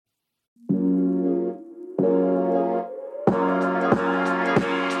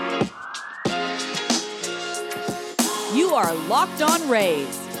are Locked On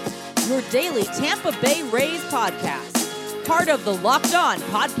Rays, your daily Tampa Bay Rays podcast. Part of the Locked On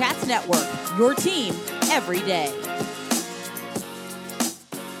Podcast Network, your team every day.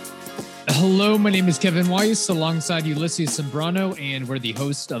 Hello, my name is Kevin Weiss alongside Ulysses Sembrano, and we're the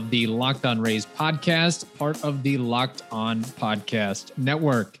host of the Locked On Rays podcast, part of the Locked On Podcast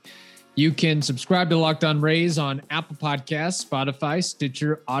Network. You can subscribe to Locked On Rays on Apple Podcasts, Spotify,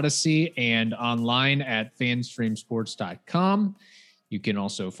 Stitcher, Odyssey, and online at fanstreamsports.com. You can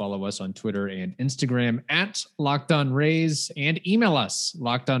also follow us on Twitter and Instagram at Locked On Rays and email us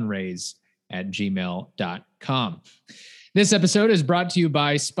lockedonrays@gmail.com. This episode is brought to you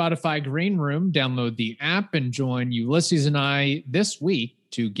by Spotify Green Room. Download the app and join Ulysses and I this week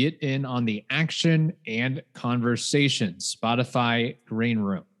to get in on the action and conversation. Spotify Green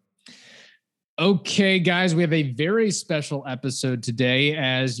Room. Okay, guys, we have a very special episode today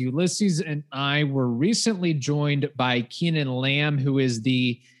as Ulysses and I were recently joined by Keenan Lamb, who is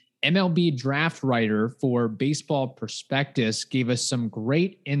the MLB draft writer for Baseball Prospectus, gave us some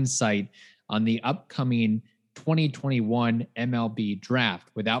great insight on the upcoming 2021 MLB draft.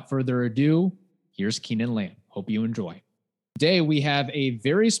 Without further ado, here's Keenan Lamb. Hope you enjoy. Today, we have a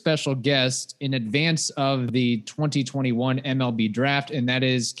very special guest in advance of the 2021 MLB draft, and that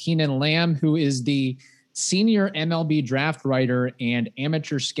is Keenan Lamb, who is the senior MLB draft writer and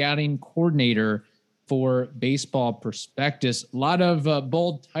amateur scouting coordinator for Baseball Prospectus. A lot of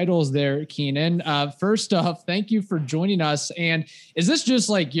bold titles there, Keenan. First off, thank you for joining us. And is this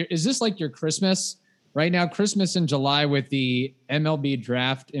like your Christmas right now? Christmas in July with the MLB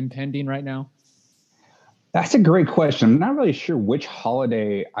draft impending right now? That's a great question. I'm not really sure which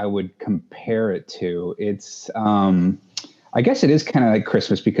holiday I would compare it to. It's, I guess it is kind of like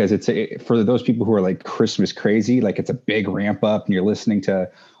Christmas because for those people who are like Christmas crazy, like it's a big ramp up and you're listening to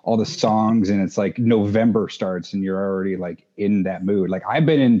all the songs and it's like November starts and you're already like in that mood. Like I've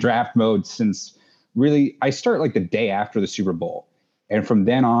been in draft mode since really, I start like the day after the Super Bowl. And from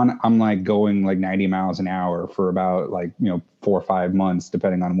then on, I'm like going like 90 miles an hour for about 4 or 5 months,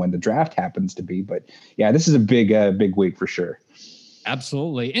 depending on when the draft happens to be. But yeah, this is a big week for sure.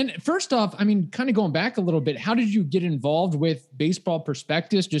 Absolutely. And first off, I mean, kind of going back a little bit, how did you get involved with Baseball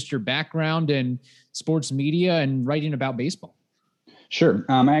Prospectus, just your background in sports media and writing about baseball? Sure.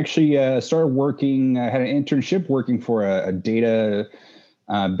 I actually started working, had an internship working for a data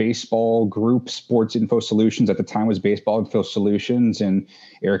baseball group, Sports Info Solutions. At the time was Baseball Info Solutions, and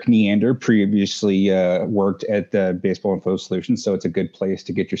Eric Neander previously worked at the Baseball Info Solutions. So it's a good place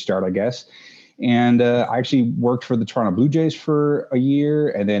to get your start, I guess. And I actually worked for the Toronto Blue Jays for a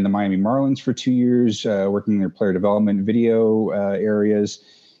year and then the Miami Marlins for 2 years, working in their player development video areas.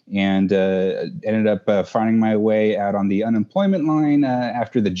 And ended up finding my way out on the unemployment line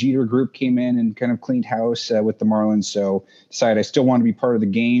after the Jeter group came in and kind of cleaned house with the Marlins. So decided I still want to be part of the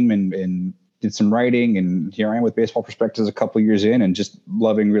game and did some writing. And here I am with Baseball Prospectus a couple years in and just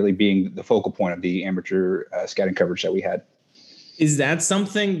loving really being the focal point of the amateur scouting coverage that we had. Is that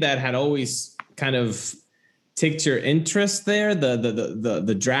something that had always kind of ticked your interest there,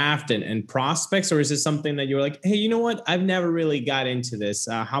 the draft and prospects, or is this something that you were like, hey, you know what? I've never really got into this.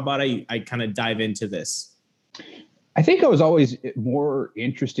 How about I kind of dive into this? I think I was always more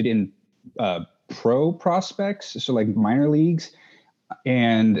interested in pro prospects, so like minor leagues,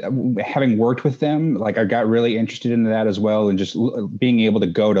 and having worked with them, like I got really interested in that as well, and just being able to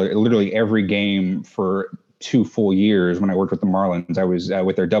go to literally every game for 2 full years. When I worked with the Marlins, I was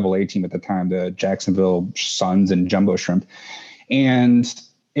with their AA team at the time, the Jacksonville Suns and Jumbo Shrimp. And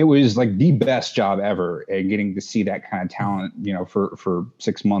it was like the best job ever, and getting to see that kind of talent, for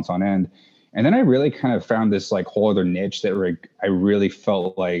 6 months on end. And then I really kind of found this like whole other niche that I really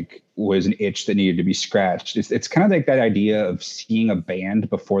felt like was an itch that needed to be scratched. It's kind of like that idea of seeing a band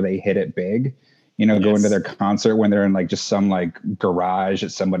before they hit it big. Yes. Going to their concert when they're in like just some like garage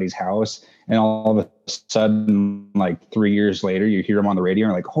at somebody's house. And all of a sudden, like 3 years later, you hear them on the radio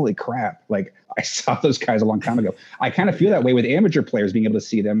and you're like, holy crap. Like I saw those guys a long time ago. I kind of feel that way with amateur players, being able to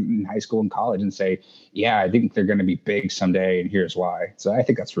see them in high school and college and say, yeah, I think they're going to be big someday. And here's why. So I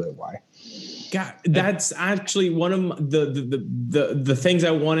think that's really why. God, that's actually one of the things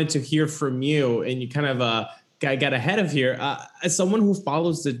I wanted to hear from you. And you kind of, I got ahead of here. As someone who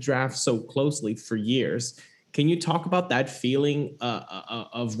follows the draft so closely for years, can you talk about that feeling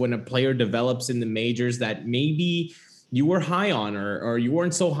of when a player develops in the majors that maybe you were high on or you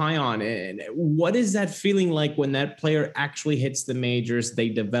weren't so high on? And what is that feeling like when that player actually hits the majors, they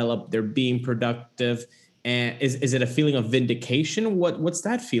develop, they're being productive? And is it a feeling of vindication? What's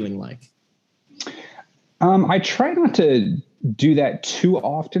that feeling like? I try not to do that too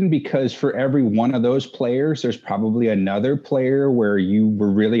often, because for every one of those players, there's probably another player where you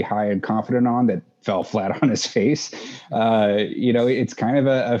were really high and confident on that fell flat on his face. It's kind of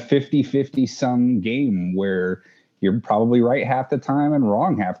a 50-50 sum game where you're probably right half the time and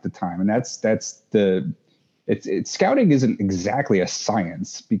wrong half the time. And it's scouting isn't exactly a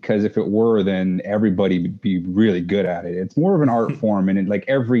science, because if it were, then everybody would be really good at it. It's more of an art form. And like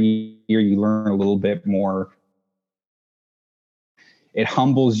every year you learn a little bit more. It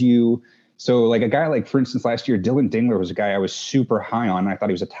humbles you. So like a guy like, for instance, last year, Dylan Dingler was a guy I was super high on. I thought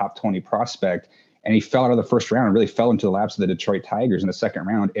he was a top 20 prospect, and he fell out of the first round and really fell into the laps of the Detroit Tigers in the second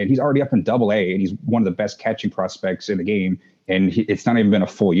round. And he's already up in Double-A, and he's one of the best catching prospects in the game. And it's not even been a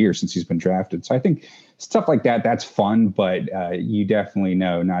full year since he's been drafted. So I think stuff like that, that's fun, but you definitely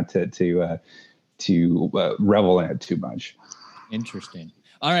know not to revel in it too much. Interesting.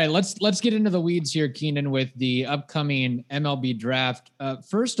 All right, let's get into the weeds here, Keenan, with the upcoming MLB draft.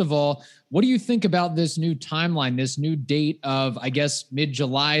 First of all, what do you think about this new timeline, this new date of, I guess,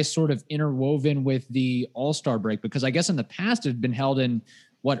 mid-July, sort of interwoven with the All-Star break? Because I guess in the past it had been held in,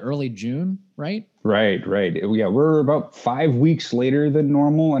 early June, right? Right. Yeah, we're about 5 weeks later than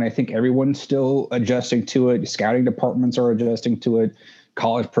normal, and I think everyone's still adjusting to it. Scouting departments are adjusting to it.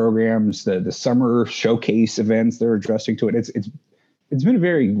 College programs, the summer showcase events, they're adjusting to it. It's been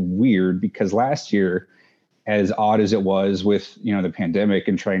very weird, because last year, as odd as it was with, the pandemic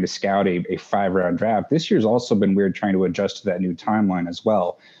and trying to scout a 5-round draft, this year's also been weird trying to adjust to that new timeline as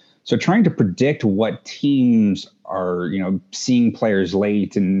well. So trying to predict what teams are, seeing players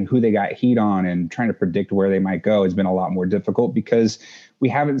late and who they got heat on, and trying to predict where they might go has been a lot more difficult, because we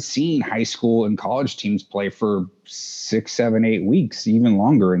haven't seen high school and college teams play for 6, 7, 8 weeks, even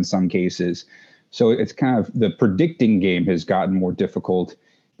longer in some cases. So it's kind of, the predicting game has gotten more difficult.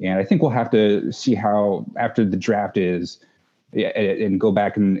 And I think we'll have to see how after the draft is, and go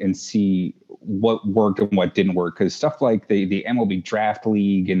back and see what worked and what didn't work. Because stuff like the MLB Draft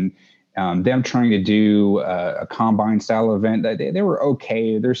League and them trying to do a combine style event, they were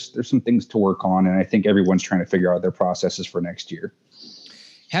okay. There's some things to work on. And I think everyone's trying to figure out their processes for next year.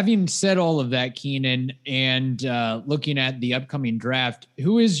 Having said all of that, Keenan, and looking at the upcoming draft,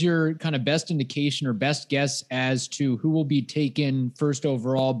 who is your kind of best indication or best guess as to who will be taken first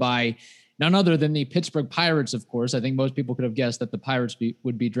overall by none other than the Pittsburgh Pirates, of course? I think most people could have guessed that the Pirates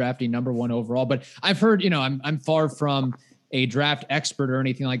would be drafting number 1 overall. But I've heard, I'm far from a draft expert or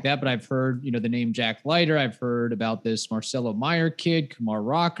anything like that, but I've heard, the name Jack Leiter. I've heard about this Marcelo Meyer kid, Kumar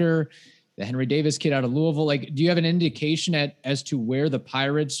Rocker, the Henry Davis kid out of Louisville. Like, do you have an indication as to where the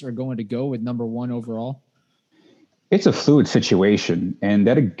Pirates are going to go with number 1 overall? It's a fluid situation, and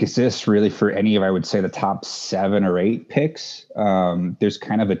that exists really for any of, I would say, the top 7 or 8 picks. There's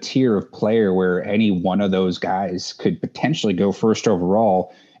kind of a tier of player where any one of those guys could potentially go first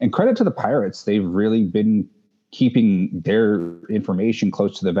overall. And credit to the Pirates, they've really been keeping their information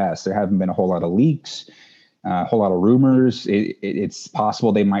close to the vest. There haven't been a whole lot of leaks. A whole lot of rumors. It's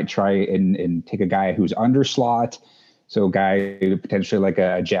possible they might try and take a guy who's under slot. So a guy potentially like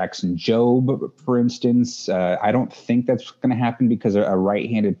a Jackson Jobe, for instance. I don't think that's going to happen, because a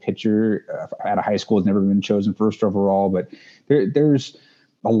right-handed pitcher out of high school has never been chosen first overall. But there's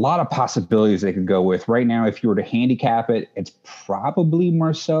a lot of possibilities they could go with. Right now, if you were to handicap it, it's probably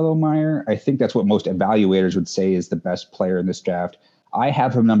Marcelo Meyer. I think that's what most evaluators would say is the best player in this draft. I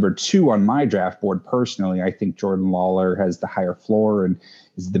have him number 2 on my draft board personally. I think Jordan Lawler has the higher floor and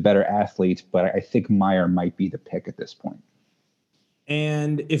is the better athlete, but I think Meyer might be the pick at this point.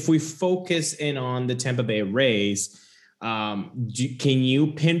 And if we focus in on the Tampa Bay Rays, can you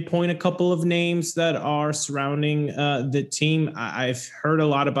pinpoint a couple of names that are surrounding the team? I've heard a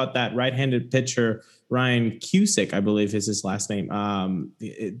lot about that right-handed pitcher, Ryan Cusick, I believe is his last name,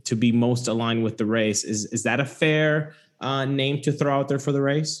 to be most aligned with the Rays. Is that a fair name to throw out there for the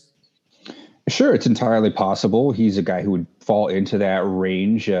Rays? Sure, it's entirely possible. He's a guy who would fall into that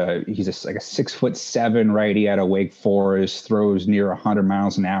range. He's like a 6'7" righty out of Wake Forest, throws near 100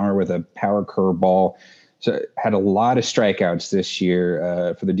 miles an hour with a power curveball. So had a lot of strikeouts this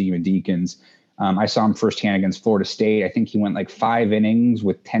year for the Demon Deacons. I saw him firsthand against Florida State. I think he went like 5 innings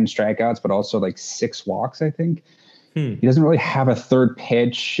with 10 strikeouts, but also like 6 walks, I think. He doesn't really have a third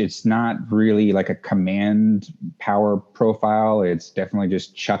pitch. It's not really like a command power profile. It's definitely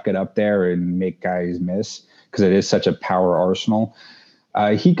just chuck it up there and make guys miss, because it is such a power arsenal.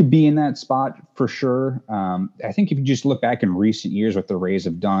 He could be in that spot for sure. I think if you just look back in recent years, what the Rays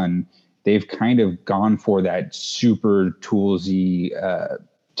have done, they've kind of gone for that super toolsy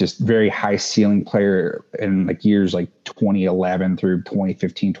just very high ceiling player in like years like 2011 through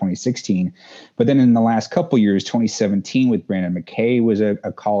 2015, 2016. But then in the last couple of years, 2017 with Brandon McKay was a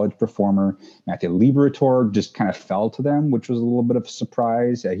college performer. Matthew Liberatore just kind of fell to them, which was a little bit of a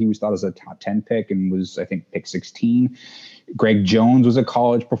surprise. He was thought as a top 10 pick and was, I think, pick 16. Greg Jones was a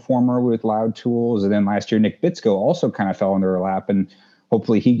college performer with Loud Tools. And then last year, Nick Bitsko also kind of fell in their lap, and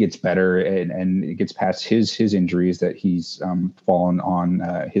hopefully he gets better and it gets past his injuries that he's fallen on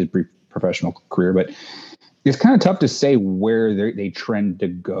his brief professional career. But it's kind of tough to say where they trend to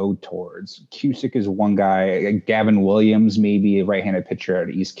go towards. Cusick is one guy. Gavin Williams, maybe a right-handed pitcher out of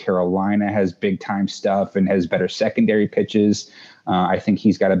East Carolina, has big-time stuff and has better secondary pitches. I think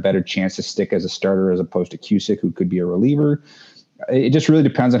he's got a better chance to stick as a starter as opposed to Cusick, who could be a reliever. It just really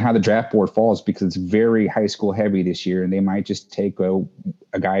depends on how the draft board falls, because it's very high school heavy this year, and they might just take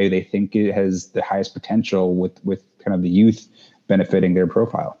a guy who they think has the highest potential with kind of the youth benefiting their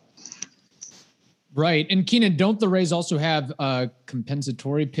profile. Right. And Keenan, don't the Rays also have a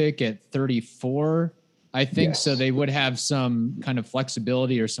compensatory pick at 34? I think Yes. so. They would have some kind of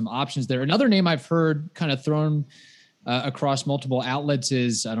flexibility or some options there. Another name I've heard kind of thrown across multiple outlets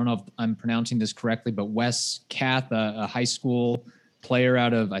is, I don't know if I'm pronouncing this correctly, but Wes Kath, a high school player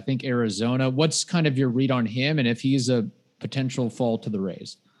out of, I think, Arizona. What's kind of your read on him, and if he's a potential fall to the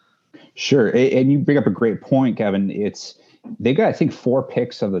Rays? Sure. And you bring up a great point, Kevin. They got, I think, 4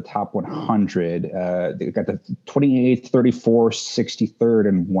 picks of the top 100. They got the 28th, 34th, 63rd,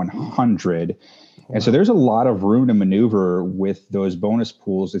 and 100. And so there's a lot of room to maneuver with those bonus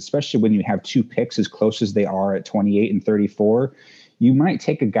pools, especially when you have 2 picks as close as they are at 28 and 34. You might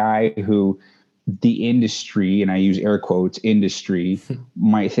take a guy who the industry, and I use air quotes, industry,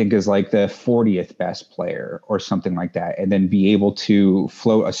 might think is like the 40th best player or something like that, and then be able to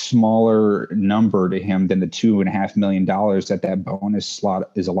float a smaller number to him than the $2.5 million that bonus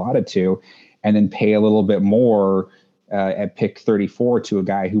slot is allotted to, and then pay a little bit more at pick 34 to a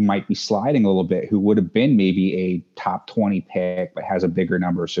guy who might be sliding a little bit, who would have been maybe a top 20 pick, but has a bigger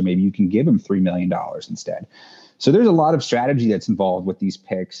number. So maybe you can give him $3 million instead. So there's a lot of strategy that's involved with these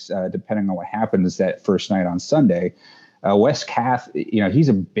picks, depending on what happens that first night on Sunday. Wes Kath, he's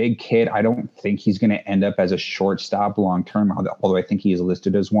a big kid. I don't think he's going to end up as a shortstop long-term, although I think he is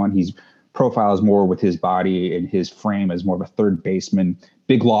listed as one. He's profiles more with his body and his frame as more of a third baseman.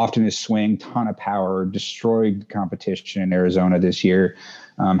 Big loft in his swing, ton of power, destroyed competition in Arizona this year.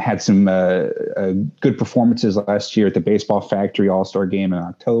 Had some good performances last year at the Baseball Factory All-Star Game in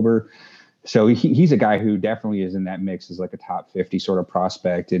October. So he's a guy who definitely is in that mix as like a top 50 sort of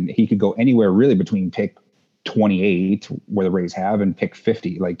prospect. And he could go anywhere really between pick 28, where the Rays have, and pick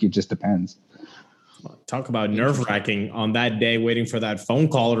 50. Like, it just depends. Talk about nerve-wracking on that day, waiting for that phone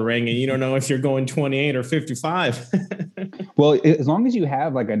call to ring, and you don't know if you're going 28 or 55. Well, as long as you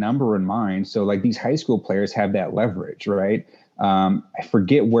have like a number in mind. So like these high school players have that leverage, right? I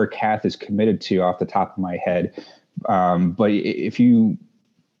forget where Kath is committed to off the top of my head. But if you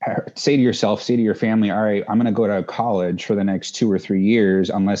say to your family, all right, I'm going to go to college for the next 2 or 3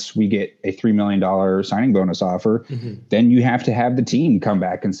 years, unless we get a $3 million signing bonus offer, then you have to have the team come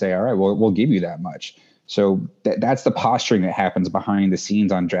back and say, all right, well, we'll give you that much. So that's the posturing that happens behind the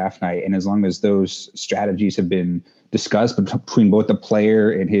scenes on draft night. And as long as those strategies have been discussed between both the player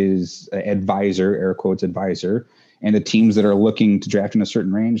and his advisor, air quotes advisor, and the teams that are looking to draft in a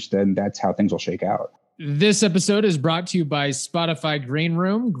certain range, then that's how things will shake out. This episode is brought to you by Spotify Green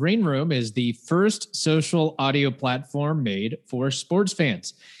Room. Green Room is the first social audio platform made for sports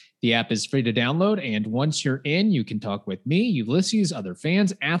fans. The app is free to download, and once you're in, you can talk with me, Ulysses, other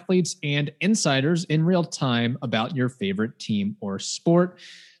fans, athletes, and insiders in real time about your favorite team or sport.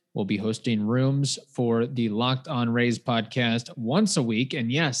 We'll be hosting rooms for the Locked On Rays podcast once a week.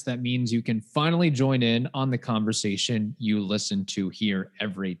 And yes, that means you can finally join in on the conversation you listen to here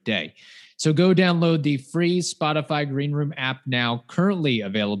every day. So go download the free Spotify Green Room app now, currently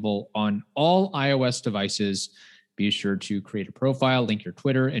available on all iOS devices. Be sure to create a profile, link your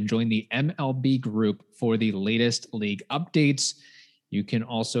Twitter, and join the MLB group for the latest league updates. You can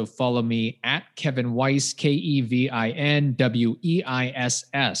also follow me at Kevin Weiss, KevinWeiss,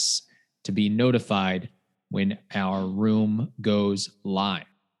 to be notified when our room goes live.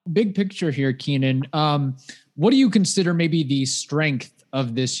 Big picture here, Keenan. What do you consider maybe the strength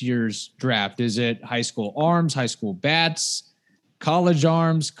of this year's draft? Is it high school arms, high school bats, college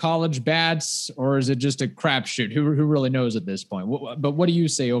arms, college bats, or is it just a crapshoot? Who really knows at this point? But what do you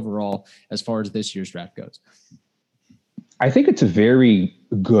say overall as far as this year's draft goes? I think it's a very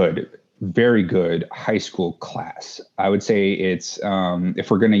good high school class. I would say it's,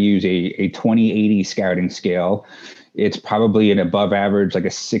 if we're going to use a 20/80 scouting scale, It's probably an above average, like a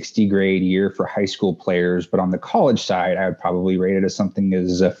 60 grade year for high school players. But on the college side, I would probably rate it as something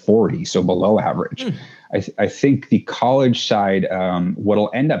as a 40, so below average. I think the college side,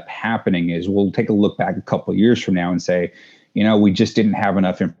 what'll end up happening is we'll take a look back a couple of years from now and say, we just didn't have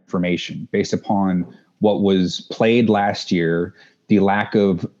enough information based upon what was played last year, the lack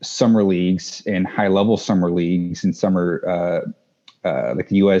of summer leagues and high level summer leagues and summer, like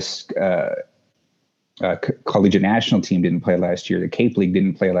the U.S. Collegiate national team didn't play last year. The Cape League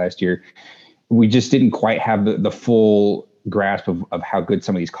didn't play last year. We just didn't quite have the full grasp of how good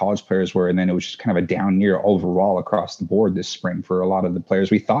some of these college players were. And then it was just kind of a down year overall across the board this spring for a lot of the players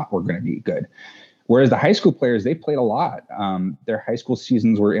we thought were going to be good. Whereas the high school players, they played a lot. Their high school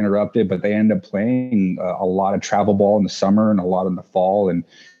seasons were interrupted, but they ended up playing a lot of travel ball in the summer and a lot in the fall, and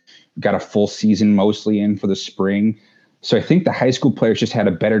got a full season mostly in for the spring. So I think the high school players just had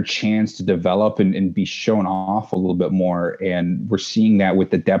a better chance to develop and be shown off a little bit more. And we're seeing that with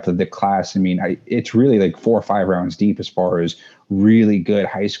the depth of the class. I mean, it's really like 4 or 5 rounds deep as far as really good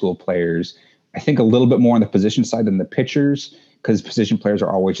high school players. I think a little bit more on the position side than the pitchers, because position players are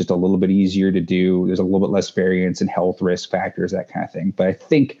always just a little bit easier to do. There's a little bit less variance in health risk factors, that kind of thing. But I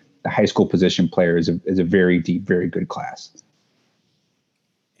think the high school position player is a very deep, very good class.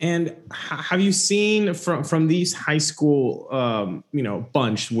 And have you seen from these high school,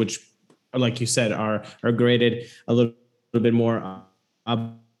 bunch, which, like you said, are graded a little bit more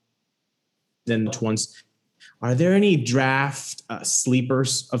up than the ones? Are there any draft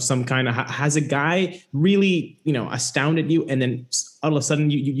sleepers of some kind? Has a guy really, astounded you, and then all of a sudden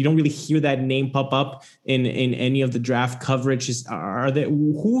you don't really hear that name pop up in any of the draft coverages?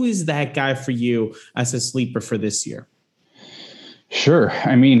 Who is that guy for you as a sleeper for this year? Sure.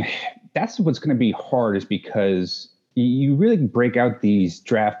 I mean, that's what's going to be hard, is because you really break out these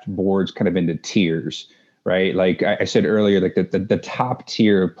draft boards kind of into tiers, right? Like I said earlier, like the top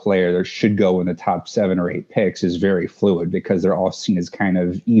tier player that should go in the top 7 or 8 picks is very fluid because they're all seen as kind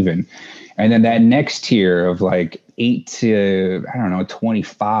of even. And then that next tier of like 8 to,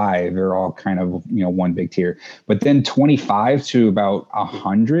 25, they're all kind of, one big tier. But then 25 to about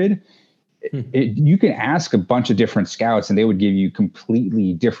 100, you can ask a bunch of different scouts and they would give you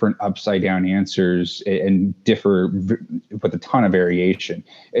completely different upside down answers and differ with a ton of variation.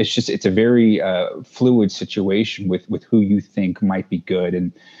 It's a very fluid situation with who you think might be good.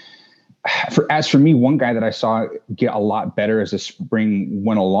 And as for me, one guy that I saw get a lot better as the spring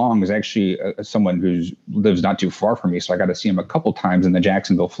went along is actually someone who lives not too far from me. So I got to see him a couple times in the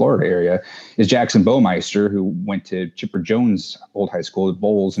Jacksonville, Florida area, is Jackson Baumeister, who went to Chipper Jones Old High School at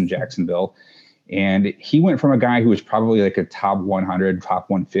Bowles in Jacksonville. And he went from a guy who was probably like a top 100, top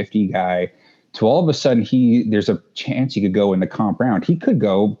 150 guy to all of a sudden there's a chance he could go in the comp round. He could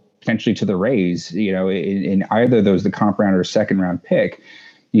go potentially to the Rays, in either those, the comp round or second round pick.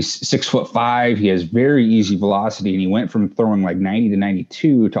 He's 6'5". He has very easy velocity, and he went from throwing like 90 to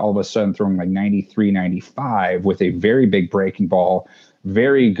 92 to all of a sudden throwing like 93, 95 with a very big breaking ball,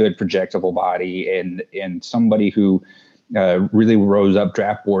 very good projectable body, and somebody who really rose up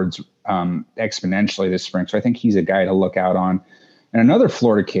draft boards exponentially this spring. So I think he's a guy to look out on. And another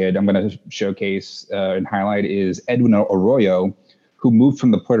Florida kid I'm going to showcase and highlight is Edwin Arroyo, who moved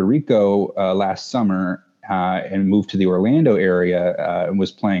from the Puerto Rico last summer and moved to the Orlando area and was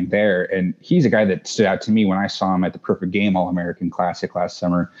playing there. And he's a guy that stood out to me when I saw him at the Perfect Game All-American Classic last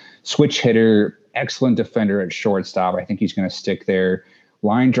summer. Switch hitter, excellent defender at shortstop. I think he's going to stick there.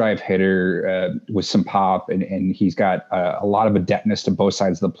 Line drive hitter with some pop, and he's got a lot of adeptness to both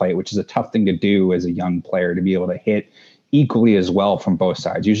sides of the plate, which is a tough thing to do as a young player, to be able to hit equally as well from both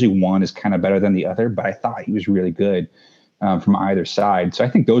sides. Usually one is kind of better than the other, but I thought he was really good from either side. So I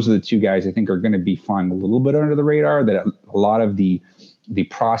think those are the two guys I think are going to be flying a little bit under the radar, that a lot of the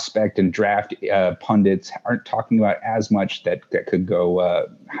prospect and draft pundits aren't talking about as much, that could go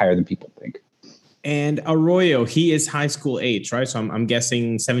higher than people think. And Arroyo, he is high school age, right? So I'm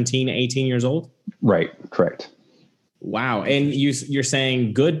guessing 17, 18 years old? Right, correct. Wow. And you're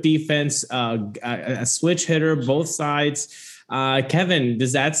saying good defense, a switch hitter, both sides. Kevin,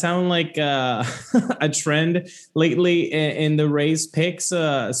 does that sound like a trend lately in the Rays picks?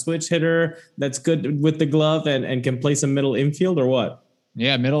 A switch hitter that's good with the glove and can play some middle infield, or what?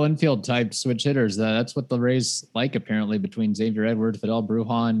 Yeah, middle infield type switch hitters. That's what the Rays like, apparently, between Xavier Edwards, Fidel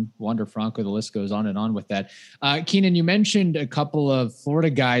Brujan, Wander Franco. The list goes on and on with that. Keenan, you mentioned a couple of Florida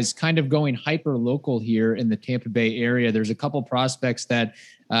guys kind of going hyper local here in the Tampa Bay area. There's a couple prospects that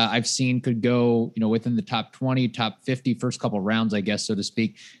I've seen could go, within the top 20, top 50, first couple rounds, I guess, so to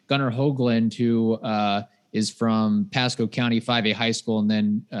speak. Gunnar Hoagland, who is from Pasco County 5A high school and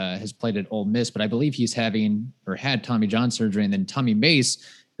then has played at Ole Miss, but I believe he's had Tommy John surgery. And then Tommy Mace,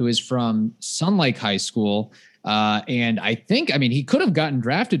 who is from Sun Lake High School. And I mean, he could have gotten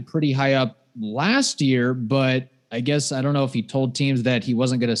drafted pretty high up last year, but I guess I don't know if he told teams that he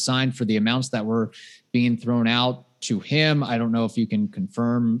wasn't going to sign for the amounts that were being thrown out to him. I don't know if you can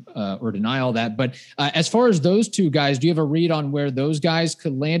confirm or deny all that. But as far as those two guys, do you have a read on where those guys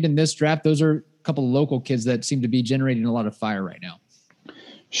could land in this draft? Those are a couple of local kids that seem to be generating a lot of fire right now.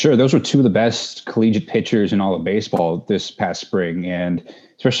 Sure. Those were two of the best collegiate pitchers in all of baseball this past spring. And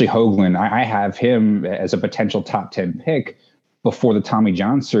especially Hoagland, I have him as a potential top 10 pick before the Tommy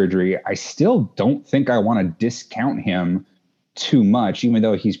John surgery. I still don't think I want to discount him too much, even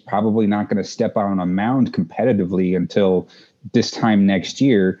though he's probably not going to step out on a mound competitively until this time next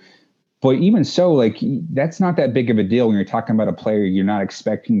year. But even so, like, that's not that big of a deal when you're talking about a player you're not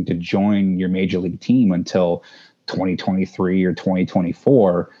expecting to join your major league team until 2023 or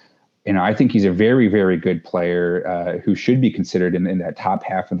 2024. You know, I think he's a very, very good player who should be considered in that top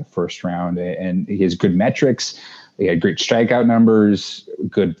half of the first round. And he has good metrics. He had great strikeout numbers,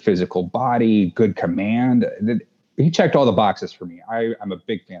 good physical body, good command. He checked all the boxes for me. I'm a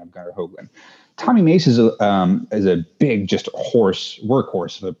big fan of Gunnar Hoagland. Tommy Mace is a big, just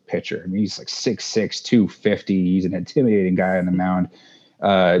workhorse of a pitcher. I mean, he's like 6'6", 250. He's an intimidating guy on the mound.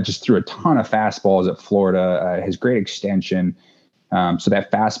 Just threw a ton of fastballs at Florida. Has great extension. So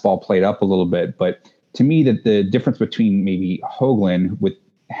that fastball played up a little bit. But to me, the difference between maybe Hoagland with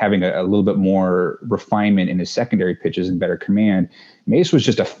having a little bit more refinement in his secondary pitches and better command, Mace was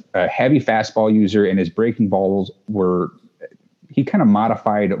just a heavy fastball user, and his breaking balls he kind of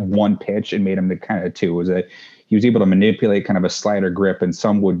modified one pitch and made them to kind of two. He was able to manipulate kind of a slider grip, and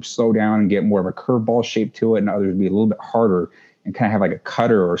some would slow down and get more of a curveball shape to it, and others would be a little bit harder and kind of have like a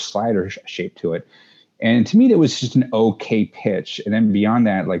cutter or slider shape to it. And to me, that was just an okay pitch. And then beyond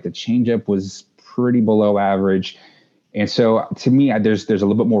that, like, the changeup was pretty below average. And so to me, there's a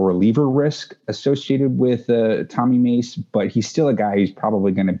little bit more reliever risk associated with Tommy Mace, but he's still a guy who's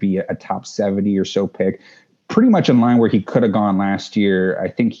probably going to be a top 70 or so pick, pretty much in line where he could have gone last year. I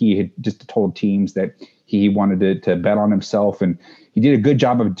think he had just told teams that he wanted to bet on himself, and he did a good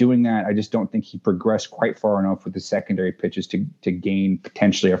job of doing that. I just don't think he progressed quite far enough with the secondary pitches to gain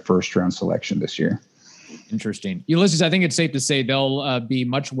potentially a first-round selection this year. Interesting. Ulysses, I think it's safe to say they'll be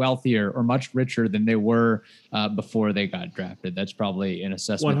much wealthier or much richer than they were before they got drafted. That's probably an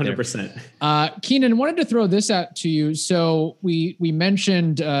assessment. 100%. Keenan, wanted to throw this out to you. So we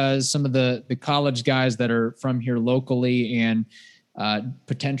mentioned some of the college guys that are from here locally and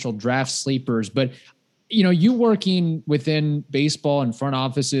potential draft sleepers, but you know, you working within baseball and front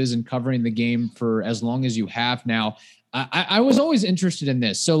offices and covering the game for as long as you have now, I was always interested in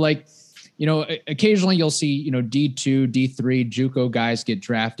this. So like, you know, occasionally you'll see, you know, D2, D3 JUCO guys get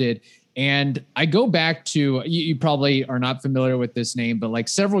drafted. And I go back to, you probably are not familiar with this name, but like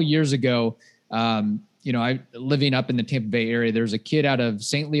several years ago, you know, living up in the Tampa Bay area, there's a kid out of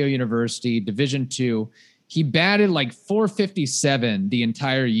St. Leo University, Division II. He batted like 457 the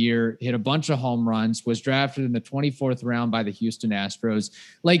entire year, hit a bunch of home runs, was drafted in the 24th round by the Houston Astros.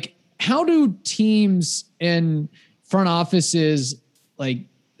 Like, how do teams in front offices like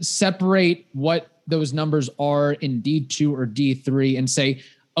separate what those numbers are in D2 or D3 and say,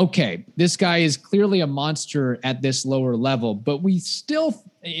 okay, this guy is clearly a monster at this lower level, but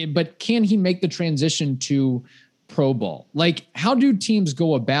can he make the transition to pro ball? Like, how do teams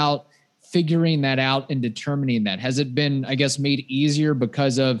go about figuring that out and determining that? Has it been, I guess, made easier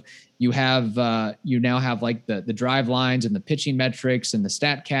because of you now have like the drive lines and the pitching metrics and the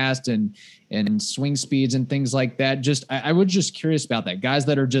StatCast and swing speeds and things like that? Just, I was just curious about that. Guys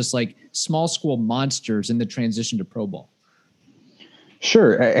that are just like small school monsters in the transition to pro ball.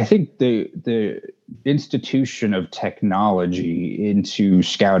 Sure. I think the institution of technology into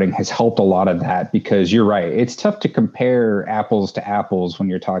scouting has helped a lot of that, because you're right. It's tough to compare apples to apples when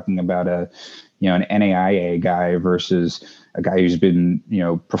you're talking about an NAIA guy versus a guy who's been, you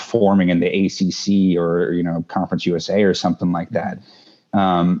know, performing in the ACC or, you know, Conference USA or something like that.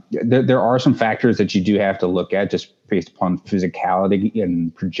 There are some factors that you do have to look at just based upon physicality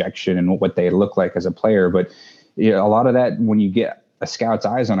and projection and what they look like as a player. But you know, a lot of that, when you get a scout's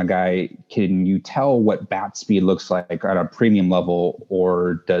eyes on a guy, can you tell what bat speed looks like at a premium level,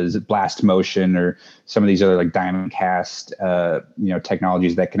 or does blast motion or some of these other like diamond cast,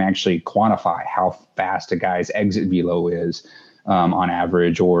 technologies that can actually quantify how fast a guy's exit velo is on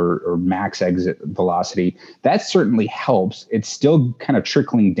average or max exit velocity? That certainly helps. It's still kind of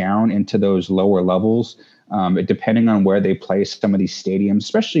trickling down into those lower levels, depending on where they place some of these stadiums,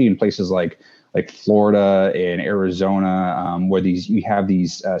 especially in places like like Florida and Arizona, where you have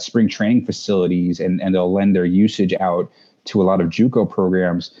these spring training facilities, and they'll lend their usage out to a lot of JUCO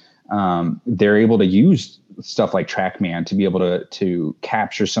programs. They're able to use stuff like TrackMan to be able to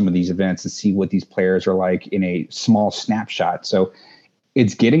capture some of these events and see what these players are like in a small snapshot. So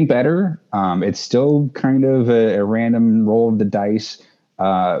it's getting better. It's still kind of a random roll of the dice.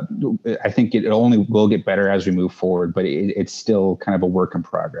 I think it only will get better as we move forward, but it's still kind of a work in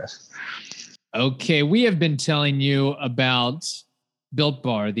progress. Okay, we have been telling you about Built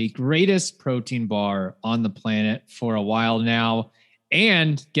Bar, the greatest protein bar on the planet, for a while now.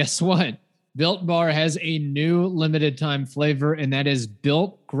 And guess what? Built Bar has a new limited time flavor, and that is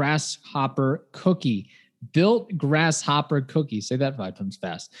Built Grasshopper Cookie. Built Grasshopper Cookie. Say that 5 times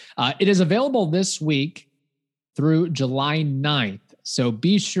fast. It is available this week through July 9th. So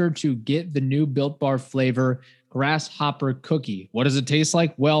be sure to get the new Built Bar flavor, Grasshopper Cookie. What does it taste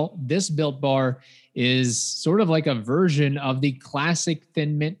like? Well, this Built Bar is sort of like a version of the classic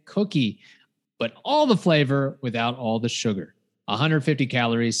Thin Mint cookie, but all the flavor without all the sugar. 150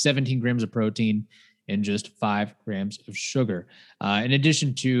 calories, 17 grams of protein, and just 5 grams of sugar. In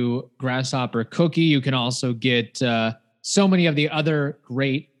addition to Grasshopper Cookie, you can also get so many of the other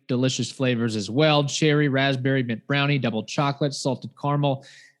great delicious flavors as well. Cherry, raspberry, mint brownie, double chocolate, salted caramel,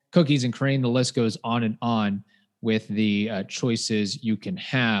 cookies and cream. The list goes on and on with the choices you can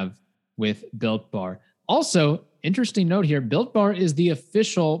have with Built Bar. Also, interesting note here, Built Bar is the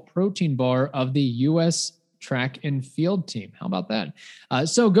official protein bar of the U.S. track and field team. How about that?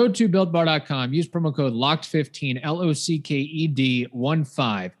 So go to BuiltBar.com, use promo code LOCKED15,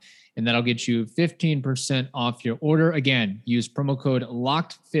 LOCKED15, and that'll get you 15% off your order. Again, use promo code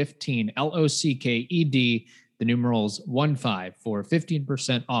LOCKED15, LOCKED, the numerals 15 for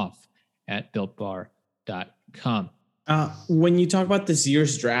 15% off at BuiltBar.com. When you talk about this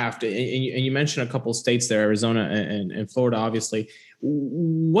year's draft, and you mentioned a couple of states there, Arizona and Florida, obviously,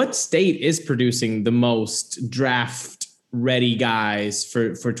 what state is producing the most draft ready guys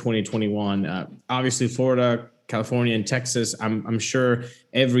for 2021? Obviously, Florida, California, and Texas. I'm sure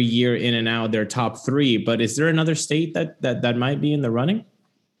every year in and out they're top 3. But is there another state that might be in the running?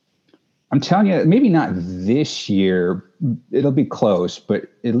 I'm telling you, maybe not this year. It'll be close, but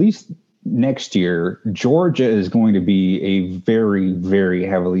at least next year, Georgia is going to be a very, very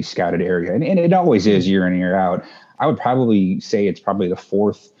heavily scouted area. And it always is year in and year out. I would probably say it's probably the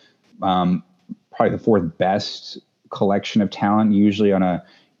fourth best collection of talent, usually on a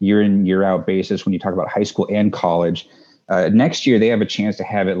year in, year out basis when you talk about high school and college. Next year, they have a chance to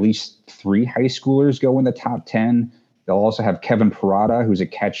have at least 3 high schoolers go in the top 10. They'll also have Kevin Parada, who's a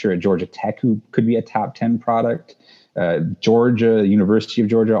catcher at Georgia Tech, who could be a top 10 product. Georgia, University of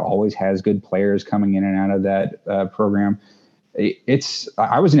Georgia, always has good players coming in and out of that program.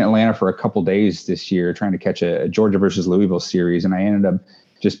 I was in Atlanta for a couple days this year trying to catch a Georgia versus Louisville series, and I ended up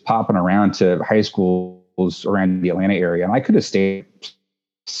just popping around to high schools around the Atlanta area, and I could have stayed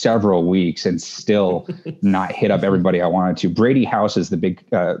several weeks and still not hit up everybody I wanted to. Brady House is the big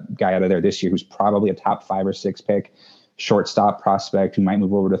guy out of there this year, who's probably a top 5 or 6 pick, shortstop prospect who might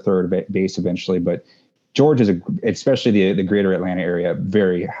move over to third base eventually. But Georgia is, especially the greater Atlanta area,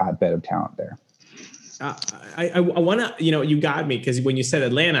 very hotbed of talent there. I want to, you got me, because when you said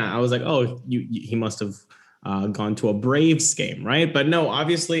Atlanta, I was like, oh, he must have gone to a Braves game, right? But no,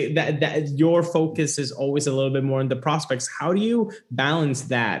 obviously that your focus is always a little bit more on the prospects. How do you balance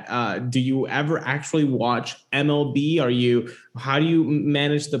that? Do you ever actually watch MLB? How do you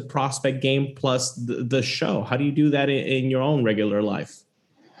manage the prospect game plus the show? How do you do that in your own regular life?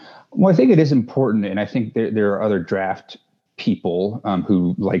 Well, I think it is important, and I think there are other draft people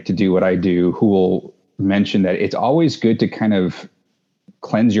who like to do what I do, who will mention that it's always good to kind of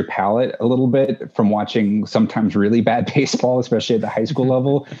cleanse your palate a little bit from watching sometimes really bad baseball, especially at the high school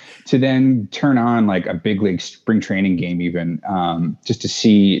level, to then turn on like a big league spring training game, even just to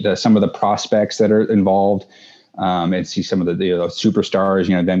see some of the prospects that are involved and see some of the superstars,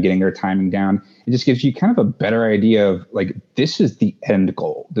 them getting their timing down. It just gives you kind of a better idea of like, this is the end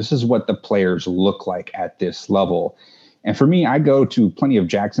goal. This is what the players look like at this level. And for me, I go to plenty of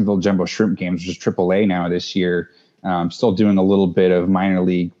Jacksonville Jumbo Shrimp games, which is AAA now this year. Still doing a little bit of minor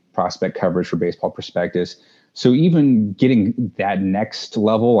league prospect coverage for Baseball Prospectus. So even getting that next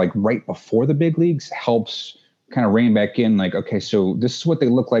level, like right before the big leagues, helps kind of rein back in like, okay, so this is what they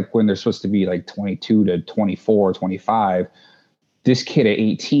look like when they're supposed to be like 22 to 24, 25. This kid at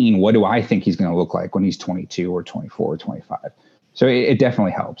 18, what do I think he's going to look like when he's 22 or 24 or 25? So it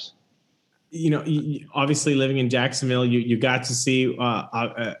definitely helps. obviously living in Jacksonville, you got to see,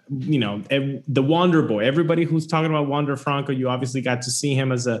 the Wander Boy. Everybody who's talking about Wander Franco, you obviously got to see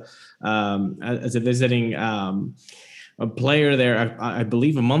him as a visiting a player there, I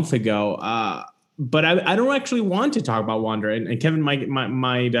believe a month ago. But I don't actually want to talk about Wander, and Kevin might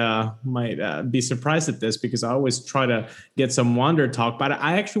be surprised at this because I always try to get some Wander talk. But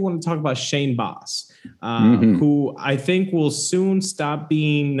I actually want to talk about Shane Boss, who I think will soon stop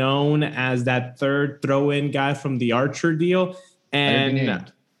being known as that third throw-in guy from the Archer deal, and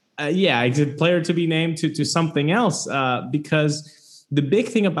he's a player to be named to something else because the big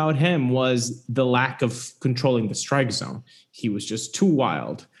thing about him was the lack of controlling the strike zone. He was just too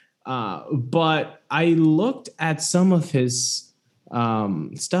wild. But I looked at some of his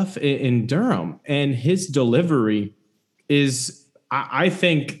stuff in Durham, and his delivery is, I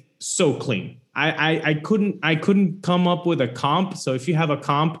think, so clean. I couldn't come up with a comp. So if you have a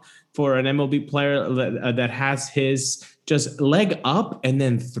comp for an MLB player that has his just leg up and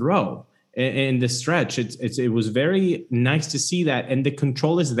then throw in the stretch, it was very nice to see that, and the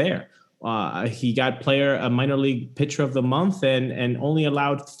control is there. He got a minor league pitcher of the month and only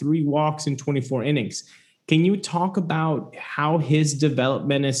allowed 3 walks in 24 innings. Can you talk about how his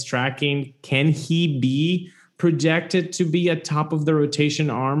development is tracking? Can he be projected to be a top of the rotation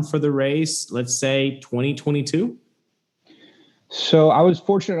arm for the Rays, let's say 2022? So I was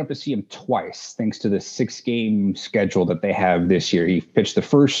fortunate enough to see him twice, thanks to the 6-game schedule that they have this year. He pitched the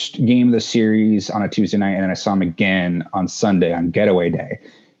first game of the series on a Tuesday night, and then I saw him again on Sunday on Getaway Day.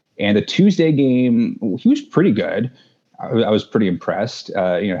 And the Tuesday game, he was pretty good. I was pretty impressed.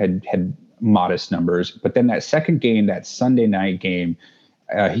 Had modest numbers. But then that second game, that Sunday night game,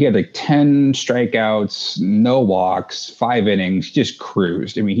 he had like 10 strikeouts, no walks, 5 innings, just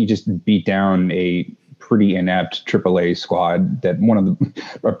cruised. I mean, he just beat down a pretty inept AAA squad, that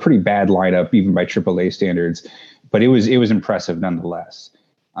a pretty bad lineup, even by AAA standards. But it was impressive nonetheless.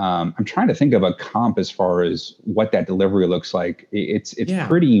 I'm trying to think of a comp as far as what that delivery looks like. It's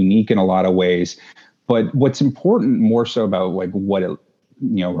pretty unique in a lot of ways, but what's important more so about like what it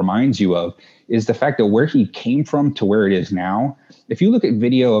reminds you of is the fact that where he came from to where it is now. If you look at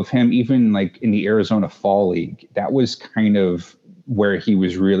video of him, even like in the Arizona Fall League, that was kind of where he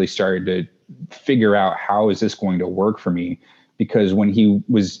was really starting to figure out, how is this going to work for me? Because when he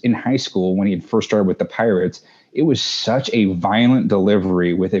was in high school, when he had first started with the Pirates, it was such a violent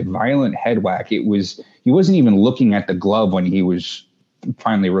delivery with a violent head whack. He wasn't even looking at the glove when he was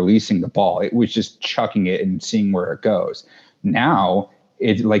finally releasing the ball. It was just chucking it and seeing where it goes. Now,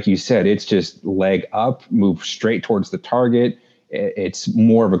 like you said, it's just leg up, move straight towards the target. It's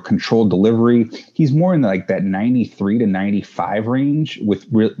more of a controlled delivery. He's more in like that 93 to 95 range with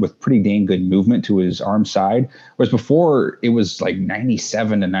pretty dang good movement to his arm side. Whereas before it was like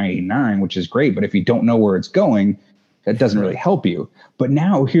 97 to 99, which is great. But if you don't know where it's going, that doesn't really help you. But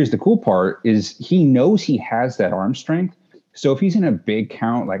now here's the cool part is he knows he has that arm strength. So if he's in a big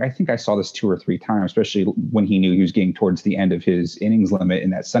count, like I think I saw this 2 or 3 times, especially when he knew he was getting towards the end of his innings limit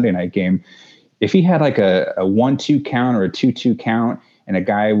in that Sunday night game. If he had like a 1-2 count or a 2-2 count and a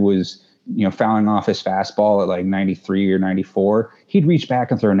guy was, fouling off his fastball at like 93 or 94, he'd reach back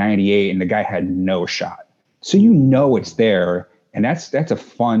and throw 98 and the guy had no shot. So it's there. And that's a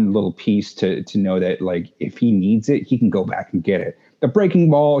fun little piece to know that like if he needs it, he can go back and get it. The breaking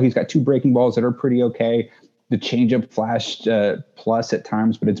ball, he's got 2 breaking balls that are pretty okay. The changeup flashed plus at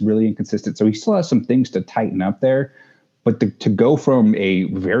times, but it's really inconsistent. So he still has some things to tighten up there. But to go from a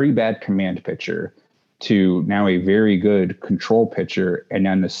very bad command pitcher to now a very good control pitcher, and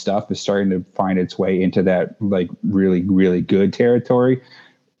then the stuff is starting to find its way into that like really, really good territory.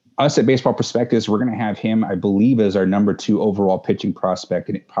 Us at Baseball Prospectus, we're going to have him, I believe, as our number 2 overall pitching prospect,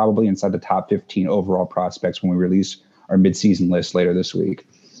 and probably inside the top 15 overall prospects when we release our midseason list later this week.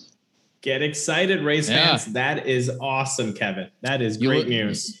 Get excited, Rays fans. That is awesome, Kevin. That is great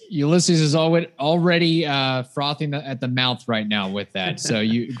news. Ulysses is already frothing at the mouth right now with that. So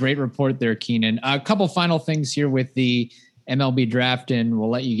great report there, Keenan. A couple final things here with the MLB draft, and we'll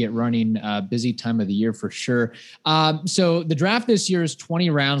let you get running. Busy time of the year for sure. So the draft this year is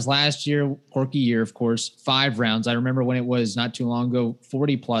 20 rounds. Last year, quirky year, of course, 5 rounds. I remember when it was not too long ago,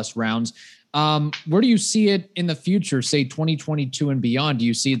 40 plus rounds. Where do you see it in the future, say 2022 and beyond? Do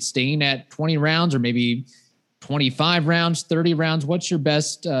you see it staying at 20 rounds or maybe 25 rounds, 30 rounds? What's your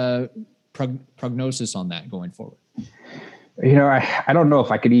best prognosis on that going forward? I don't know if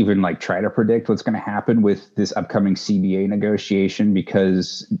I could even like try to predict what's going to happen with this upcoming CBA negotiation,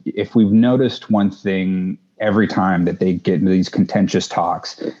 because if we've noticed one thing every time that they get into these contentious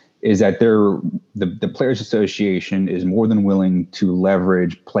talks is that they're the Players Association is more than willing to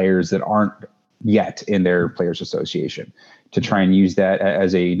leverage players that aren't yet in their Players Association to try and use that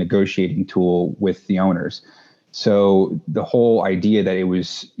as a negotiating tool with the owners. So the whole idea that it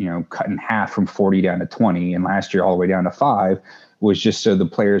was, cut in half from 40 down to 20 and last year all the way down to 5 was just so the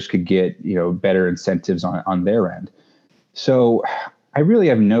players could get, better incentives on their end. So I really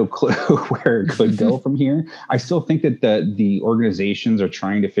have no clue where it could go from here. I still think that the organizations are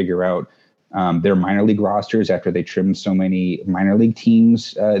trying to figure out their minor league rosters after they trimmed so many minor league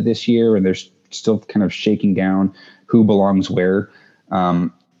teams this year, and they're still kind of shaking down who belongs where.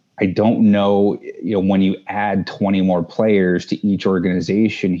 I don't know, when you add 20 more players to each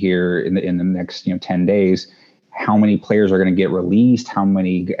organization here in the next 10 days, how many players are going to get released? How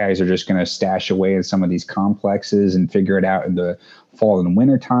many guys are just going to stash away in some of these complexes and figure it out in the fall and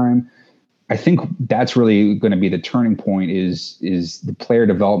winter time? I think that's really going to be the turning point is the player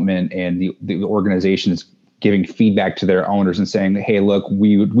development and the organizations giving feedback to their owners and saying, hey, look,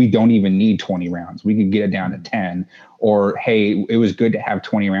 we don't even need 20 rounds. We can get it down to 10. Or, hey, it was good to have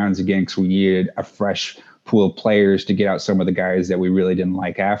 20 rounds again because we needed a fresh pool of players to get out some of the guys that we really didn't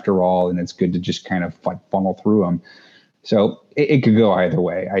like after all. And it's good to just kind of funnel through them. So it could go either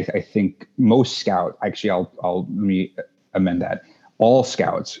way. I think most scouts, actually, let me amend that. All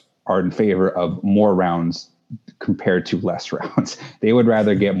scouts are in favor of more rounds compared to less rounds. They would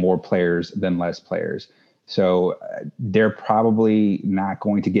rather get more players than less players. So they're probably not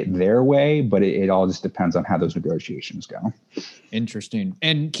going to get their way, but it all just depends on how those negotiations go. Interesting.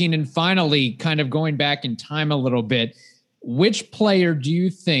 And Keenan, finally, kind of going back in time a little bit, which player do you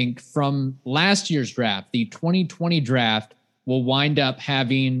think from last year's draft, the 2020 draft, will wind up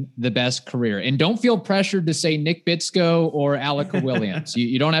having the best career? And don't feel pressured to say Nick Bitsko or Alec Williams.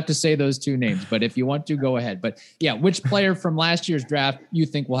 You don't have to say those two names, but if you want to, go ahead. But yeah, which player from last year's draft you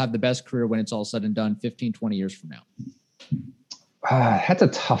think will have the best career when it's all said and done 15, 20 years from now? That's a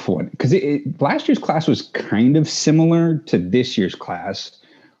tough one because last year's class was kind of similar to this year's class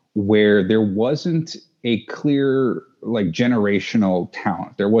where there wasn't a clear generational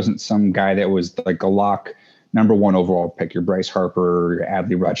talent. There wasn't some guy that was like a lock number one overall pick, your Bryce Harper, your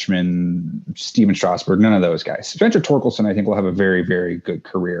Adley Rutschman, Steven Strasburg, none of those guys. Spencer Torkelson, I think, will have a very, very good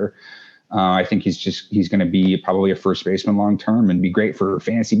career. I think he's going to be probably a first baseman long-term and be great for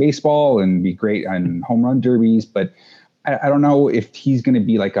fantasy baseball and be great on home run derbies. But I don't know if he's going to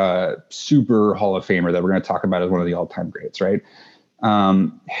be like a super Hall of Famer that we're going to talk about as one of the all-time greats, right?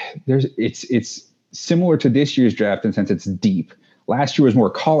 It's similar to this year's draft in the sense it's deep. Last year was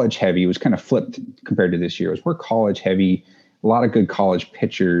more college heavy. It was kind of flipped compared to this year. It was more college heavy, a lot of good college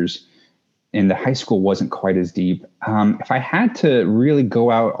pitchers, and the high school wasn't quite as deep. If I had to really go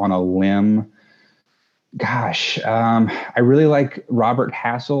out on a limb, I really like Robert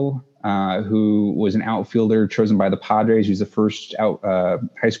Hassel, who was an outfielder chosen by the Padres. He was the first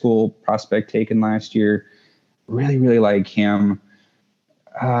high school prospect taken last year. Really, really like him.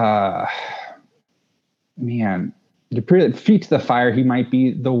 To put it feet to the fire, he might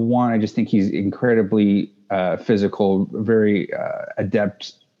be the one. I just think he's incredibly physical, very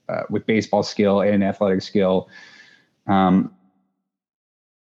adept with baseball skill and athletic skill.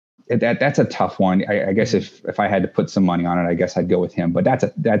 That's a tough one. I guess if I had to put some money on it, I guess I'd go with him. But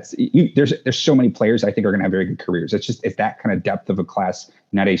there's so many players I think are going to have very good careers. It's that kind of depth of a class,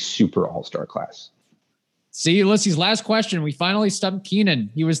 not a super all-star class. See, Ulysses, last question. We finally stumped Keenan.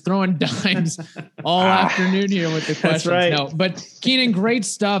 He was throwing dimes all afternoon here with the questions. That's right. No, but Keenan, great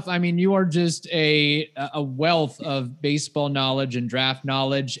stuff. I mean, you are just a wealth of baseball knowledge and draft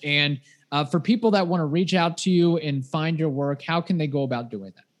knowledge. And for people that want to reach out to you and find your work, how can they go about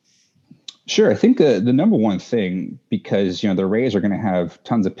doing that? Sure. I think the number one thing, because, the Rays are going to have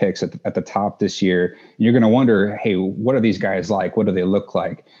tons of picks at the top this year. You're going to wonder, hey, what are these guys like? What do they look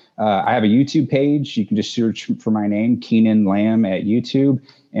like? I have a YouTube page. You can just search for my name, Keenan Lamb, at YouTube.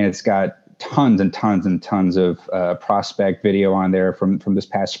 And it's got tons and tons and tons of prospect video on there from this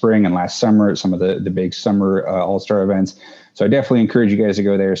past spring and last summer, some of the big summer all-star events. So I definitely encourage you guys to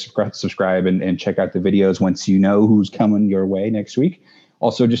go there, subscribe, and check out the videos once you know who's coming your way next week.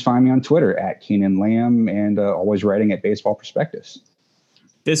 Also, just find me on Twitter at Keenan Lamb and always writing at Baseball Prospectus.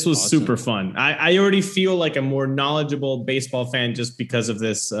 This was awesome. Super fun. I already feel like a more knowledgeable baseball fan just because of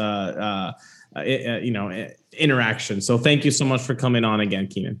this, interaction. So thank you so much for coming on again,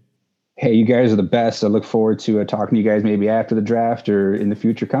 Keenan. Hey, you guys are the best. I look forward to talking to you guys maybe after the draft or in the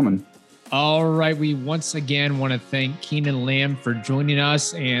future coming. All right. We once again want to thank Keenan Lamb for joining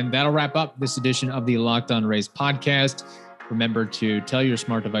us, and that'll wrap up this edition of the Locked On Rays podcast. Remember to tell your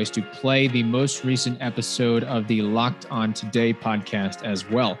smart device to play the most recent episode of the Locked On Today podcast as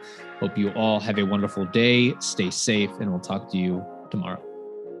well. Hope you all have a wonderful day. Stay safe, and we'll talk to you tomorrow.